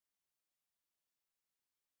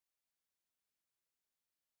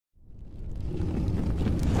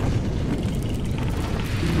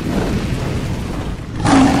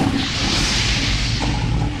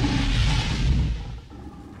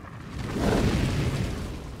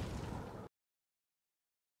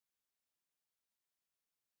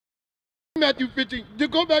Matthew 15. To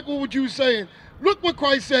go back with what you were saying, look what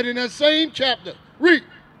Christ said in that same chapter. Read.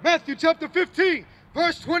 Matthew chapter 15,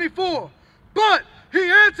 verse 24. But he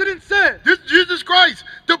answered and said, This is Jesus Christ,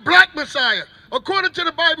 the black Messiah. According to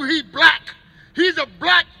the Bible, he's black. He's a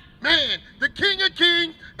black man. The King of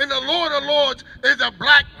Kings and the Lord of Lords is a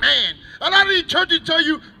black man. A lot of these churches tell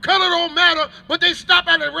you color don't matter, but they stop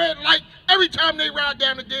at a red light every time they ride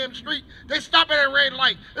down the damn street. They stop at a red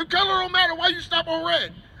light. If color don't matter, why you stop on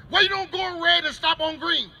red? Why you don't go on red and stop on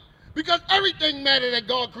green? Because everything matters that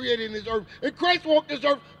God created in this earth. And Christ walked this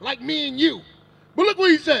earth like me and you. But look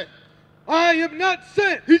what he said. I am not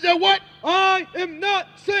sent. He said what? I am not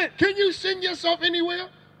sent. Can you send yourself anywhere?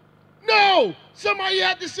 No. Somebody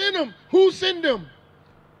had to send him. Who sent him?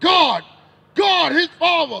 God. God, his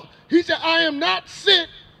Father. He said, I am not sent,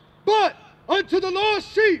 but unto the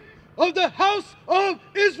lost sheep of the house of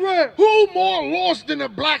Israel. Who more lost than the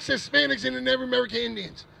blacks, Hispanics, and the Native American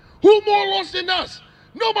Indians? Who more lost than us?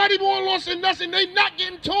 Nobody more lost than us, and they not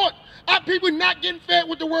getting taught. Our people not getting fed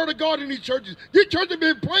with the word of God in these churches. These churches have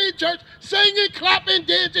been playing church, singing, clapping,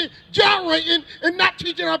 dancing, gyrating, and not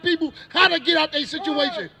teaching our people how to get out their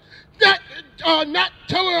situation. Not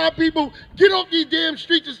telling our people, get off these damn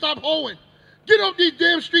streets and stop hoeing. Get off these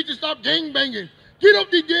damn streets and stop gangbanging. Get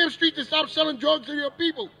off these damn streets and stop selling drugs to your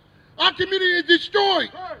people. Our community is destroyed.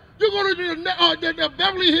 You go to the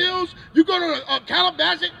Beverly Hills, you go to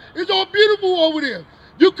Calabasas, it's all beautiful over there.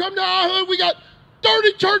 You come to our hood, we got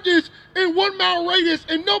 30 churches in 1 mile radius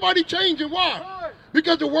and nobody changing. Why?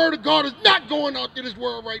 Because the word of God is not going out to this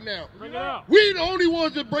world right now. Bring it out. We the only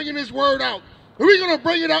ones that bringing this word out. We're going to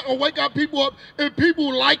bring it out and wake our people up, and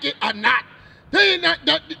people like it or not. They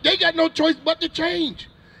got no choice but to change.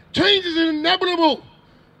 Change is inevitable.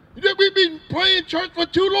 We've been playing church for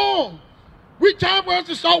too long. We time for us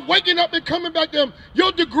to start waking up and coming back to them.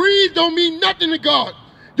 Your degrees don't mean nothing to God.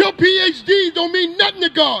 Your PhDs don't mean nothing to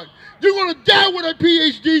God. You're going to die with a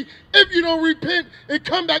PhD if you don't repent and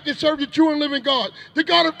come back and serve the true and living God. The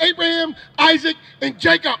God of Abraham, Isaac, and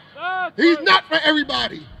Jacob. He's not for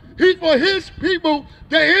everybody. He's for his people,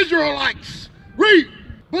 the Israelites. Read.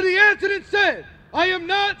 But he answered and said, I am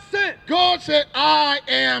not sent. God said, I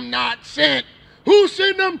am not sent. Who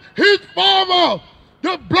sent him? His Father,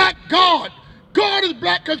 the black God. God is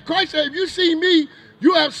black because Christ said, if you see me,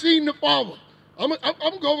 you have seen the Father. I'm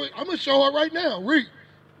going to show her right now. Read.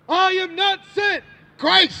 I am not sent.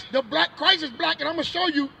 Christ is black, and I'm going to show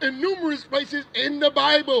you in numerous places in the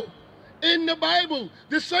Bible. In the Bible.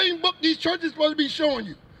 The same book these churches are supposed to be showing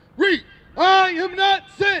you. Read. I am not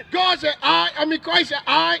sent. God said, Christ said,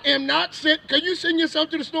 I am not sent. Can you send yourself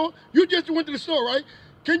to the store? You just went to the store, right?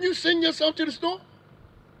 Can you send yourself to the store?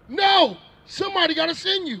 No. Somebody got to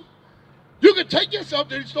send you. You can take yourself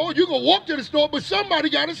to the store. You can walk to the store, but somebody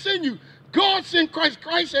got to send you. God sent Christ.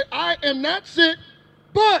 Christ said, I am not sent,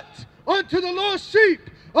 but unto the lost sheep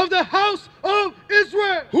of the house of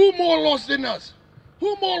Israel. Who more lost than us?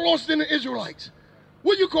 Who more lost than the Israelites?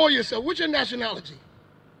 What do you call yourself? What's your nationality?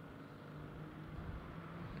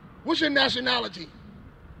 What's your nationality?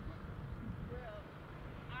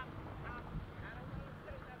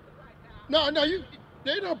 No,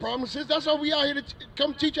 there ain't no problem, sis. That's why we out here to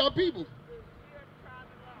come teach our people.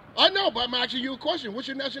 I know, but I'm asking you a question. What's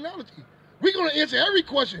your nationality? We're going to answer every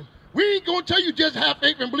question. We ain't going to tell you just have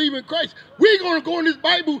faith and believe in Christ. We're going to go in this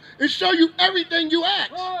Bible and show you everything you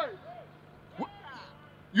ask.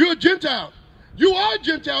 You're a Gentile. You are a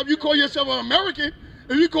Gentile if you call yourself an American.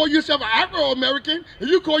 If you call yourself an Afro-American, if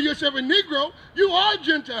you call yourself a Negro, you are a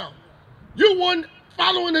Gentile. You're one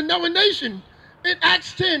following another nation. In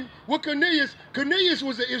Acts 10, with Cornelius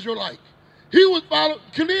was an Israelite.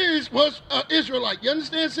 Cornelius was an Israelite. You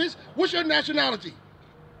understand, sis? What's your nationality?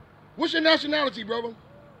 What's your nationality, brother?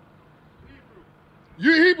 Hebrew.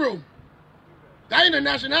 You're Hebrew. That ain't a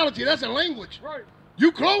nationality, that's a language. Right.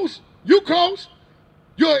 You close. You close.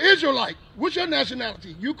 You're an Israelite. What's your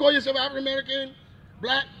nationality? You call yourself African-American?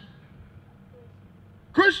 Black?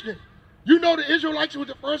 Christian. You know the Israelites were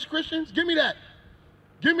the first Christians? Give me that.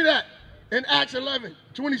 Give me that. In Acts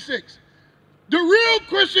 11:26. The real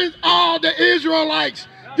Christians are the Israelites.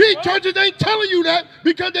 These churches ain't telling you that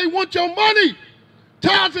because they want your money.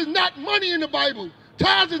 Tithes is not money in the Bible.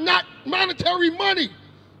 Tithes is not monetary money.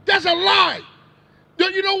 That's a lie.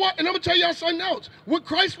 You know what? And I'm going to tell y'all something else. When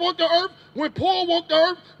Christ walked the earth, when Paul walked the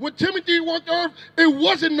earth, when Timothy walked the earth, it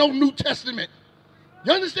wasn't no New Testament.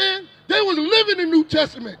 You understand? They was living the New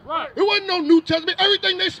Testament. Right. It wasn't no New Testament.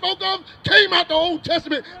 Everything they spoke of came out the Old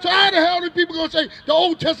Testament. So how the hell are people going to say the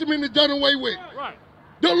Old Testament is done away with? Right.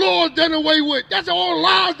 The Lord's done away with. That's all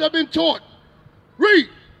lies that have been taught. Read.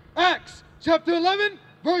 Acts chapter 11,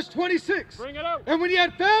 verse 26. Bring it out. And when he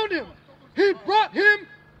had found him, he brought him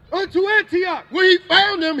unto Antioch. When he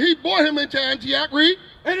found him, he brought him into Antioch. Read.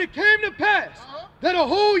 And it came to pass that a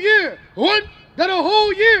whole year, What? that a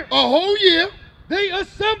whole year, they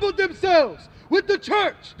assembled themselves with the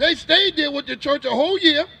church. They stayed there with the church a whole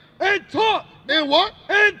year. And taught. And what?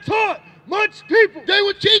 And taught much people. They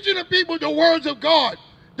were teaching the people the words of God.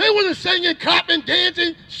 They weren't singing, clapping,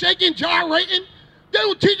 dancing, shaking, gyrating. They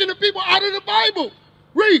were teaching the people out of the Bible.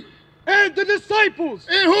 Read. And the disciples.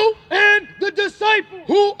 And who? And the disciples.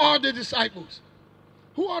 Who are the disciples?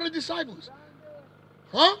 Who are the disciples?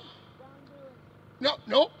 Huh?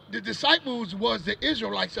 No. The disciples was the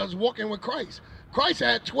Israelites that was walking with Christ. Christ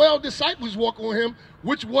had 12 disciples walking with him,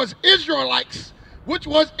 which was Israelites. Which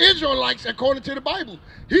was Israelites according to the Bible.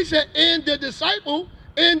 He said, and the disciple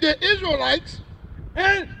and the Israelites.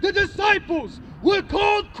 And the disciples were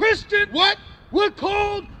called Christians. What? Were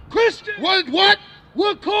called Christians. What?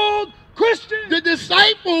 Were called Christians. The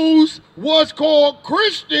disciples was called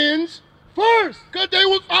Christians first. Because they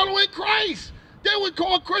were following Christ. They were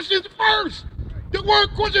called Christians first. The word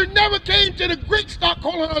Christian never came to the Greeks start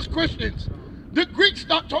calling us Christians. The Greeks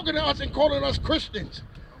stopped talking to us and calling us Christians.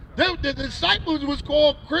 The disciples was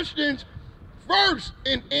called Christians first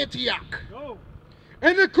in Antioch.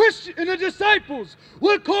 And the disciples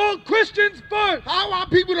were called Christians first. How our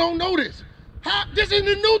people don't know this? This is in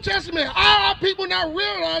the New Testament. How are people not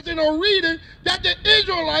realizing or reading that the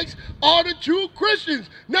Israelites are the true Christians?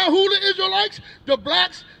 Now, who the Israelites? The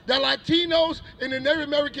blacks, the Latinos, and the Native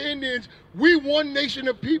American Indians. We one nation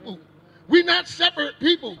of people. We not separate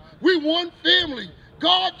people. We one family.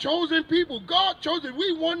 God chosen people. God chosen.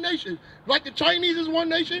 We one nation. Like the Chinese is one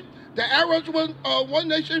nation. The Arabs was one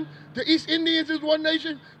nation. The East Indians is one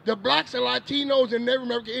nation. The blacks and Latinos and Native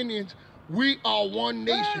American Indians, we are one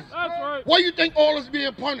nation. That's right. Why you think all is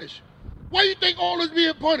being punished? Why you think all is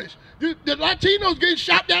being punished? The Latinos getting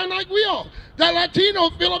shot down like we are. The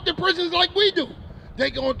Latinos fill up the prisons like we do. They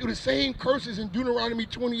going through the same curses in Deuteronomy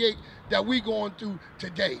 28 that we going through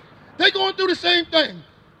today. They going through the same thing.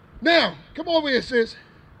 Now, come over here, sis.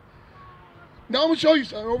 Now I'm gonna show you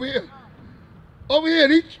something over here. Over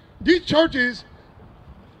here, these churches,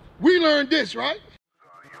 we learned this, right?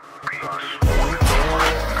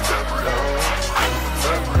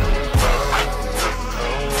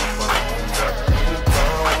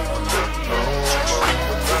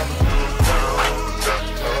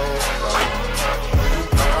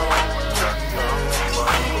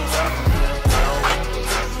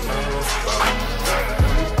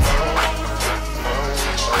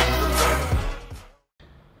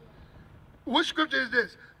 What scripture is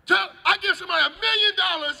this? I give somebody $1 million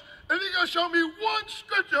and they're going to show me one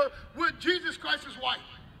scripture with Jesus Christ's wife.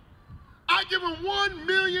 I give them $1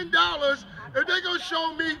 million and they're going to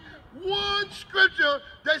show me one scripture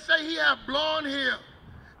that say he had blonde hair,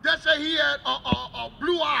 that say he had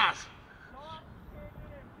blue eyes.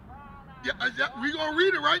 Yeah, we're going to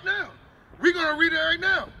read it right now. We're going to read it right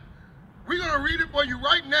now. We're going to read it for you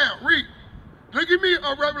right now. Read. Look at me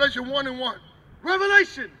Revelation 1:1.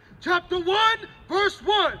 Revelation chapter 1, verse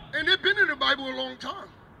 1. And it's been in the Bible a long time.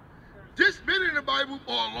 This been in the Bible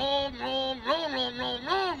for a long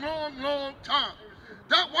time.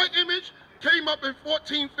 That white image came up in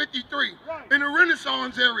 1453 in the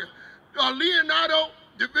Renaissance area. Leonardo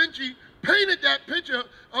da Vinci painted that picture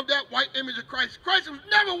of that white image of Christ. Christ was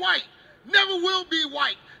never white, never will be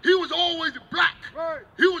white. He was always black.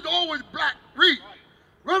 He was always black. Read.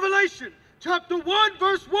 Revelation chapter 1,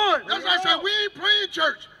 verse 1. That's why I said we ain't playing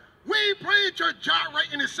church. We ain't playing church,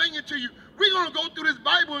 gyrating and singing to you. We're going to go through this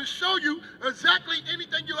Bible and show you exactly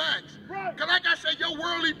anything you ask. Because like I said, your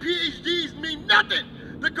worldly PhDs mean nothing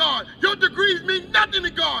to God. Your degrees mean nothing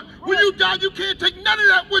to God. When you die, you can't take none of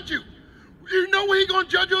that with you. You know what he's going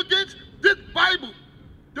to judge you against? This Bible.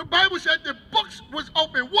 The Bible said the books was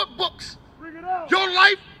open. What books? Your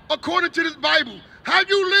life according to this Bible. How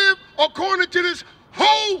you live according to this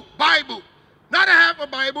whole Bible. Not a half a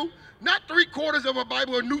Bible. Not 3/4 of a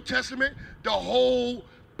Bible, a New Testament, the whole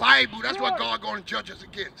Bible. That's what God going to judge us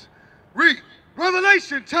against. Read.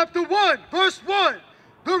 Revelation chapter 1, verse 1.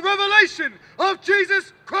 The revelation of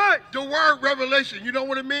Jesus Christ. The word revelation, you know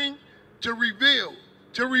what it means? To reveal,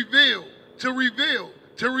 to reveal, to reveal,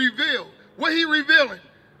 to reveal. What he revealing?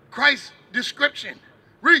 Christ's description.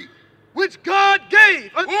 Read. Which God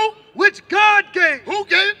gave. Who? Which God gave. Who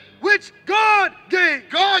gave? Which God gave.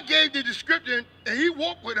 God gave the description and he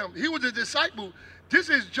walked with him. He was a disciple. This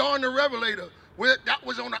is John the Revelator. That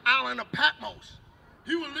was on the island of Patmos.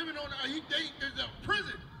 He was living on there's a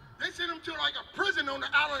prison. They sent him to like a prison on the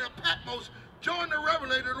island of Patmos. John the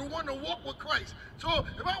Revelator, the one to walk with Christ. So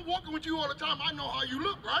if I'm walking with you all the time, I know how you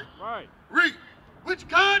look, right? Right. Read. which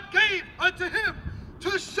God gave unto him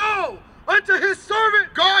to show unto his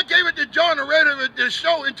servant. God gave it to John the Raider to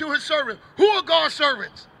show into his servant. Who are God's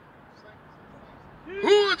servants?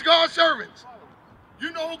 Who is God's servants?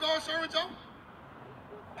 You know who God's servants are?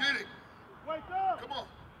 Get it. Come on.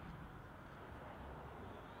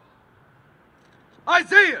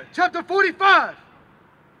 Isaiah chapter 45,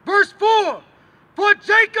 verse 4. For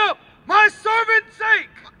Jacob, my servant's sake.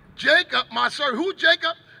 Jacob, my servant. Who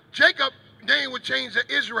Jacob? Jacob name would change to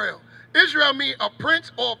Israel. Israel means a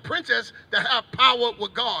prince or a princess that have power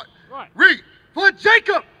with God. Right. Read. For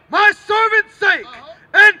Jacob, my servant's sake,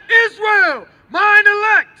 and Israel, mine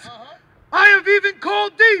elect. I have even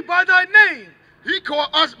called thee by thy name. He called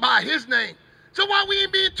us by his name. So why we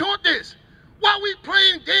ain't being taught this? Why we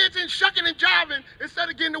playing, dancing, shucking, and jiving instead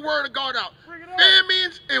of getting the word of God out?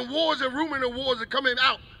 Famines and wars and rumors of wars are coming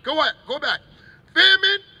out. Go ahead, go back.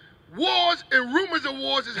 Famine, wars, and rumors of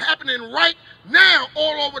wars is happening right now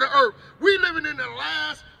all over the earth. We living in the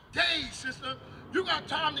last days, sister. You got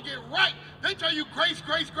time to get right. They tell you grace,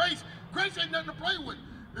 grace, grace. Grace ain't nothing to play with.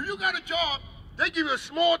 If you got a job, they give you a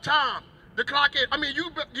small time to clock in. I mean,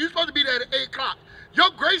 you're supposed to be there at 8 o'clock. Your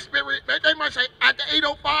grace period, they might say, at the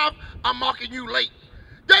 8:05, I'm marking you late.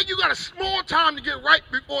 Then you got a small time to get right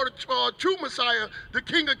before the true Messiah, the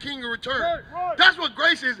King of Kings, return. Right. That's what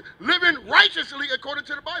grace is, living righteously according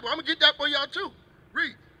to the Bible. I'm going to get that for y'all too.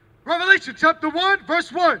 Read. Revelation chapter 1, verse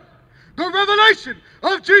 1. The revelation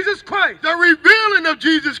of Jesus Christ. The revealing of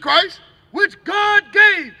Jesus Christ. Which God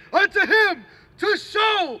gave unto him to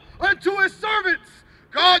show unto his servants.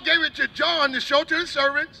 God gave it to John to show to his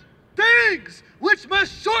servants. Things which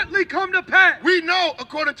must shortly come to pass. We know,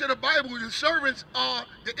 according to the Bible, the servants are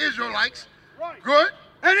the Israelites. Right. Good.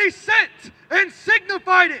 And he sent and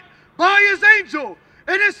signified it by his angel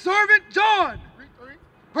and his servant John.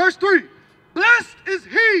 Verse 3. Blessed is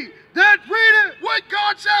he that readeth. What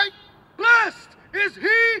God say? Blessed is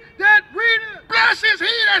he that readeth. Blessed is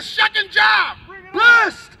he that shucking job.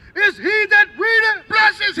 Blessed is he that readeth.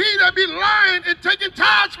 Blessed is he that be lying and taking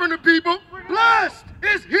tithes from the people. Blessed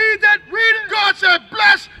is he that readeth. God said,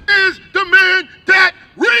 blessed is the man that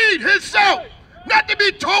read himself. Not to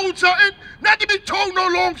be told something, not to be told no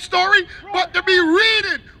long story, but to be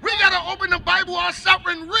reading. We got to open the Bible ourselves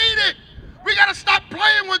and read it. We got to stop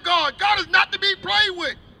playing with God. God is not to be played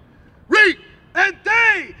with. Read. And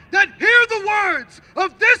they that hear the words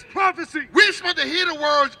of this prophecy. We're supposed to hear the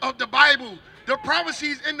words of the Bible. The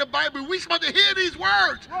prophecies in the Bible. We're supposed to hear these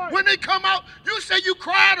words. Right. When they come out, you say you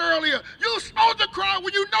cried earlier. You're supposed to cry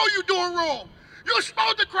when you know you're doing wrong. You're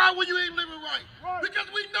supposed to cry when you ain't living right. Because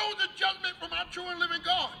we know the judgment from our true and living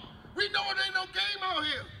God. We know it ain't no game out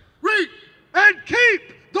here. Read. And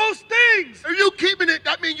keep those things. If you keeping it,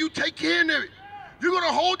 that means you take care of it. You're going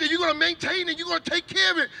to hold it. You're going to maintain it. You're going to take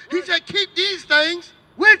care of it. He said keep these things.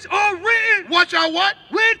 Which are written. Which are what?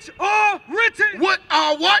 Which are written. What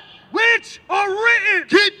are what? Which are written.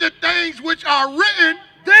 Keep the things which are written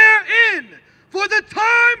therein. For the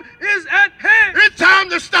time is at hand. It's time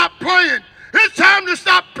to stop playing. It's time to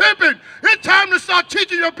stop pimping. It's time to start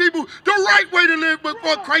teaching your people the right way to live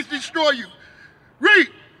before Christ destroy you. Read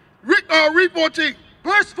 14.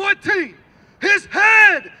 Verse 14. His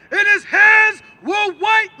head and his hands were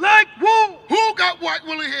white like wool. Who got white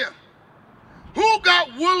woolly hair? Who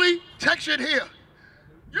got woolly textured hair?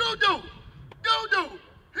 You do. You do.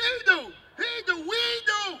 He do. He do. We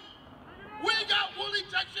do. We got woolly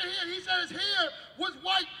textured hair. He said his hair was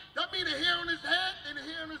white. That means the hair on his head and the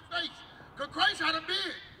hair on his face. Because Christ had a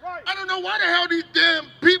beard. Right. I don't know why the hell these damn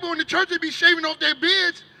people in the church be shaving off their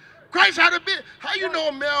beards. Christ had a beard. How you know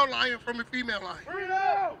a male lion from a female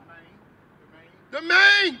lion? The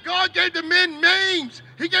mane. God gave the men manes.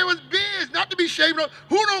 He gave us beards, not to be shaving off.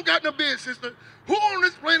 Who don't got no beard, sister? Who on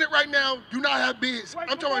this planet right now do not have beards?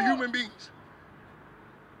 I'm talking about human beings.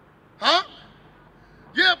 Huh?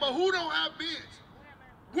 Yeah, but who don't have beards?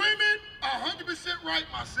 Women, 100% right,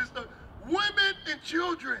 my sister. Women and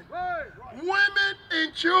children. Right. Women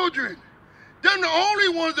and children. They're the only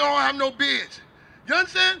ones that don't have no beards. You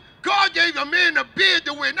understand? God gave a man a beard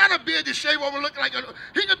to wear, not a beard to shave over and look like a...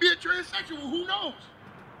 He could be a transsexual, who knows?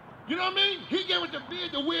 You know what I mean? He gave us a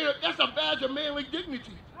beard to wear. That's a badge of manly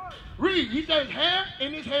dignity. Right. Read. He said his hair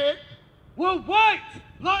and his head were white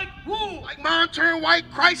like wool. Like mine turned white.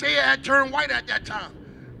 Christ's hair had turned white at that time.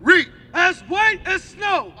 Read. As white as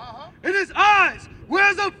snow. And his eyes were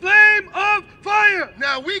as a flame of fire.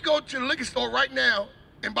 Now, we go to the liquor store right now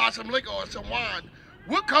and buy some liquor or some wine.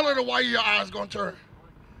 What color the white of your eyes going to turn?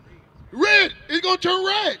 Red. It's going to turn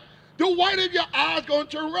red. The white of your eyes going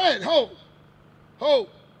to turn red. Ho.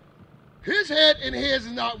 His head and his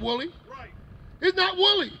is not woolly. Right. It's not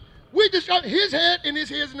woolly. We describe his head, and his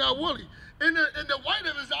hair is not woolly. And the white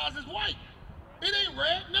of his eyes is white. It ain't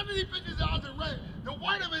red. None of these pictures' eyes are red. The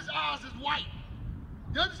white of his eyes is white.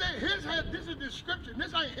 You understand? His head, this is a description.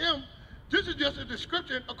 This ain't him. This is just a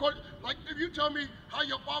description. According, like if you tell me how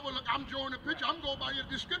your father look, I'm drawing a picture. I'm going by your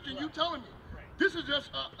description. You telling me. This is just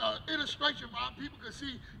an illustration for how people can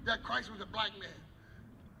see that Christ was a black man.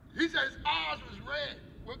 He said his eyes was red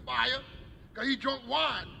with fire because he drunk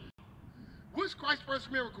wine. What's Christ's first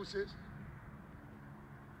miracle, sis? His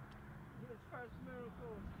first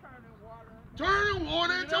miracle was turning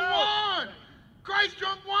water into wine. Christ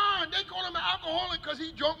drunk wine. They call him an alcoholic because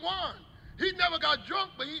he drunk wine. He never got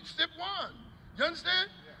drunk, but he sipped wine. You understand?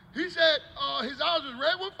 Yeah. He said his eyes was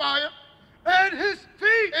red with fire. And his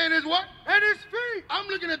feet. And his what? And his feet. I'm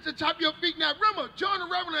looking at the top of your feet. Now, remember, John the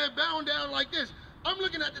Revelator had bound down like this. I'm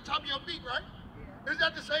looking at the top of your feet, right? Yeah. Is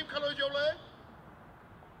that the same color as your leg?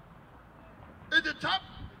 Is the top?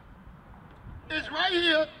 It's right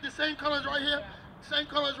here. The same color as right here? Yeah. Same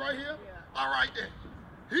color as right here? Yeah. All right, then.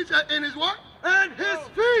 He said, and his what? And his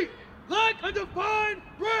feet like unto fine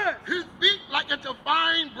brass. His feet like unto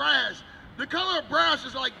fine brass. The color of brass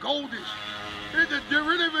is like goldish. It's a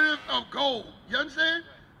derivative of gold. You understand?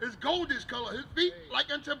 It's goldish color. His feet like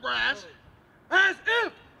unto brass. As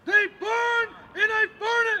if they burn in a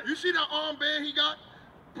furnace. You see that armband he got?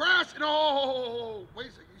 Brass. No, wait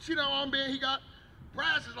a second. You see that armband he got?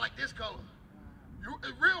 Brass is like this color.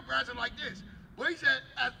 Real brass is like this. But he said,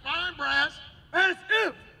 as fine brass. As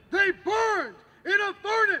if they burned in a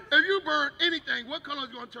furnace. If you burn anything, what color is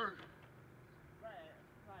it going to turn?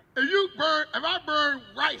 If I burn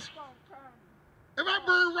rice,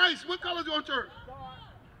 what color is it going to turn?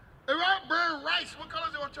 If I burn rice, what color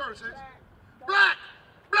is it going to turn, sis? Black.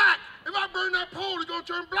 Black. If I burn that pole, it's going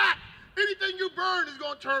to turn black. Anything you burn is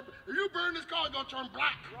going to turn, if you burn this car, it's going to turn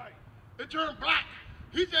black. Right. It turned black.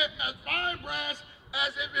 He said, as fine brass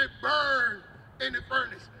as if it burned in the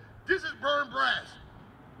furnace. This is burned brass.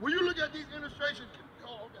 When you look at these illustrations,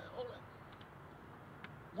 hold on.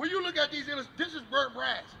 When you look at these illustrations, this is burnt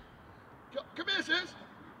brass. Come here, sis.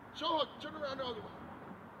 Show her, turn around the other way.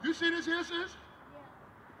 You see this here, sis? Yeah.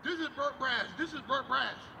 This is burnt brass. This is burnt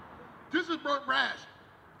brass. This is burnt brass.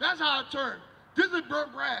 That's how it turned. This is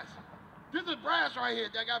burnt brass. This is brass right here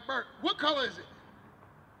that got burnt. What color is it?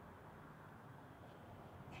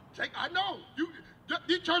 I know.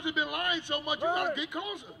 These churches have been lying so much, you gotta get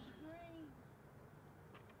closer.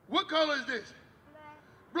 What color is this?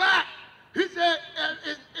 Black. He said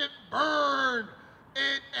it burned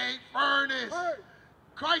in a furnace. Right.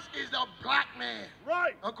 Christ is the black man.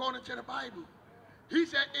 Right. According to the Bible. He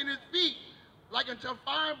said in his feet, like unto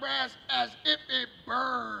fine brass, as if it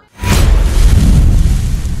burned.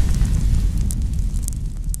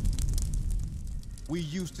 We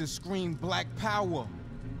used to scream black power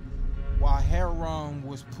while Heron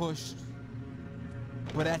was pushed.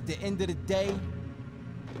 But at the end of the day,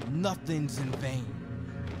 nothing's in vain.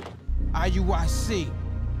 IUIC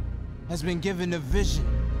has been given a vision.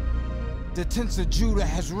 The tents of Judah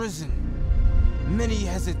has risen. Many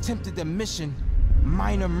has attempted the mission,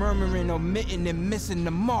 minor murmuring, omitting, and missing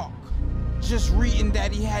the mark. Just reading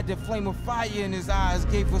that he had the flame of fire in his eyes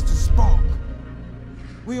gave us the spark.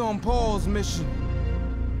 We on Paul's mission.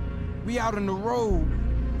 We out on the road,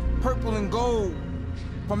 purple and gold,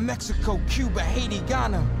 from Mexico, Cuba, Haiti,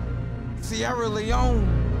 Ghana, Sierra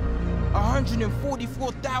Leone.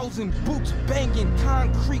 144,000 boots banging,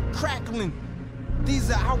 concrete crackling.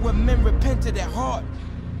 These are our men repented at heart.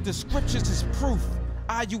 The scriptures is proof.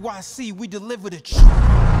 IUIC, we deliver the truth.